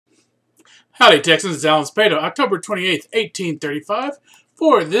Howdy, Texans. It's Alan Spada, October 28th, 1835,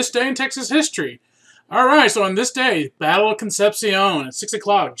 for This Day in Texas History. Alright, so on this day, Battle of Concepcion at 6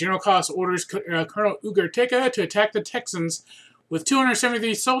 o'clock, General Cost orders Colonel Ugarteca to attack the Texans with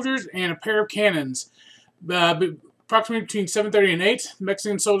 273 soldiers and a pair of cannons. Approximately between 7:30 and 8,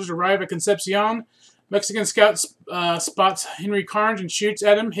 Mexican soldiers arrive at Concepcion. Mexican scout spots Henry Carnes and shoots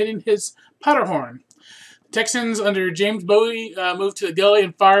at him, hitting his powder horn. Texans under James Bowie moved to the gully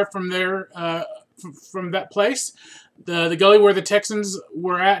and fire from there from that place. The gully where the Texans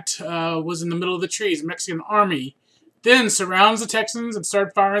were at was in the middle of the trees. The Mexican army then surrounds the Texans and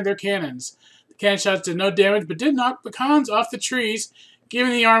started firing their cannons. The cannon shots did no damage, but did knock pecans off the trees,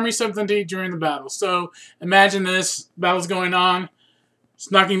 giving the army something to eat during the battle. So imagine this: battle's going on, it's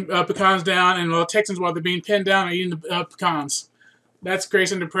knocking pecans down, and the Texans, while they're being pinned down, are eating the pecans. That's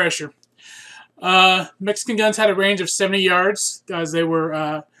grace under pressure. Mexican guns had a range of 70 yards because they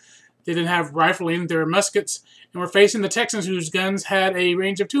didn't have rifling. They were muskets, and were facing the Texans, whose guns had a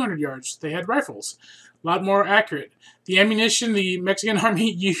range of 200 yards. They had rifles, a lot more accurate. The ammunition the Mexican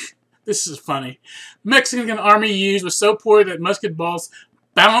army used, this is funny, Mexican army used was so poor that musket balls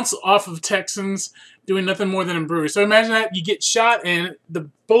bounce off of Texans, doing nothing more than a bruise. So imagine that you get shot and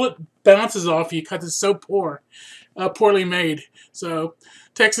the bullet bounces off you because it's so poorly made. So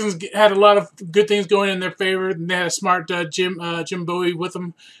Texans had a lot of good things going in their favor. They had a smart Jim Bowie with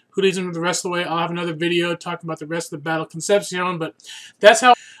them, who leads them the rest of the way. I'll have another video talking about the rest of the Battle of Concepcion, but that's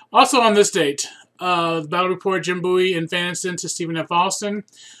how. Also on this date, the battle report, Jim Bowie and Fanniston to Stephen F. Austin.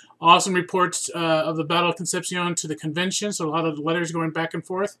 Austin reports of the Battle of Concepcion to the convention, so a lot of letters going back and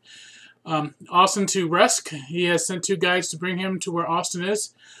forth. Austin to Rusk. He has sent 2 guides to bring him to where Austin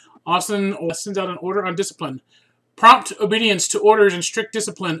is. Austin sends out an order on discipline. Prompt obedience to orders and strict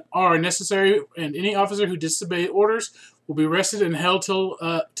discipline are necessary, and any officer who disobeys orders will be arrested and held till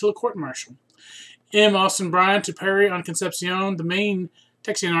a court-martial. M. Austin Bryan to Perry on Concepcion. The main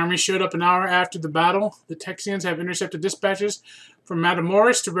Texian army showed up an hour after the battle. The Texians have intercepted dispatches from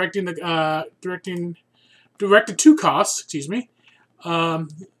Matamoros directed to Cost,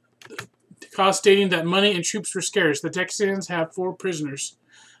 Cost stating that money and troops were scarce. The Texians have 4 prisoners.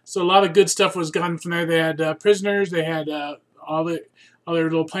 So a lot of good stuff was gotten from there. They had prisoners. They had all their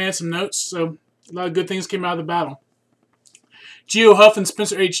little plans and notes. So a lot of good things came out of the battle. Geo Huff and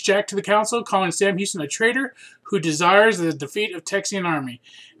Spencer H. Jack to the council, calling Sam Houston a traitor who desires the defeat of Texian army.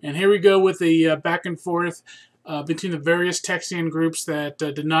 And here we go with the back and forth between the various Texian groups that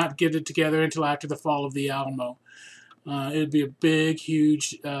did not get it together until after the fall of the Alamo. It would be a big,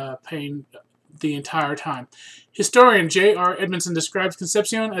 huge pain the entire time. Historian J.R. Edmondson describes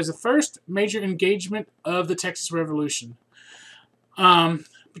Concepcion as the first major engagement of the Texas Revolution.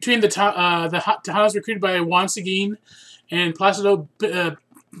 Between the Tejanos recruited by Juan Seguin and Placido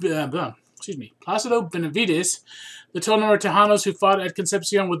Benavides, the total number of Tejanos who fought at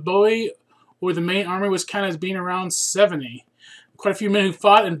Concepcion with Bowie or the main army was counted as being around 70. Quite a few men who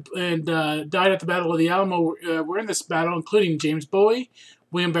fought and died at the Battle of the Alamo were in this battle, including James Bowie,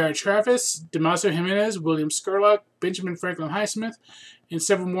 William Barrett Travis, Damaso Jimenez, William Skurlock, Benjamin Franklin Highsmith, and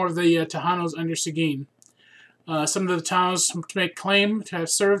several more of the Tejanos under Seguin. Some of the Tejanos to make claim to have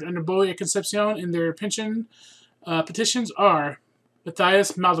served under Bowie at Concepcion in their petitions are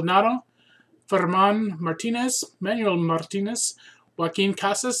Matthias Maldonado, Ferman Martinez, Manuel Martinez, Joaquin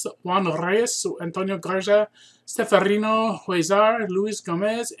Casas, Juan Reyes, Antonio Garza, Stefanino Huizar, Luis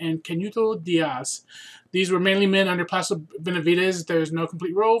Gomez, and Canuto Diaz. These were mainly men under Placido Benavides. There is no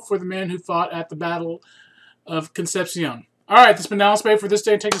complete roll for the men who fought at the Battle of Concepcion. All right, this has been Alan Spada for This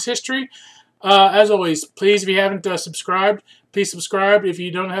Day in Texas History. As always, please, if you haven't subscribed, please subscribe. If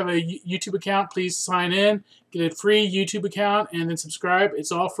you don't have a YouTube account, please sign in, get a free YouTube account, and then subscribe.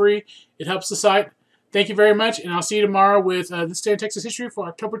 It's all free. It helps the site. Thank you very much, and I'll see you tomorrow with This Day in Texas History for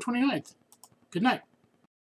October 29th. Good night.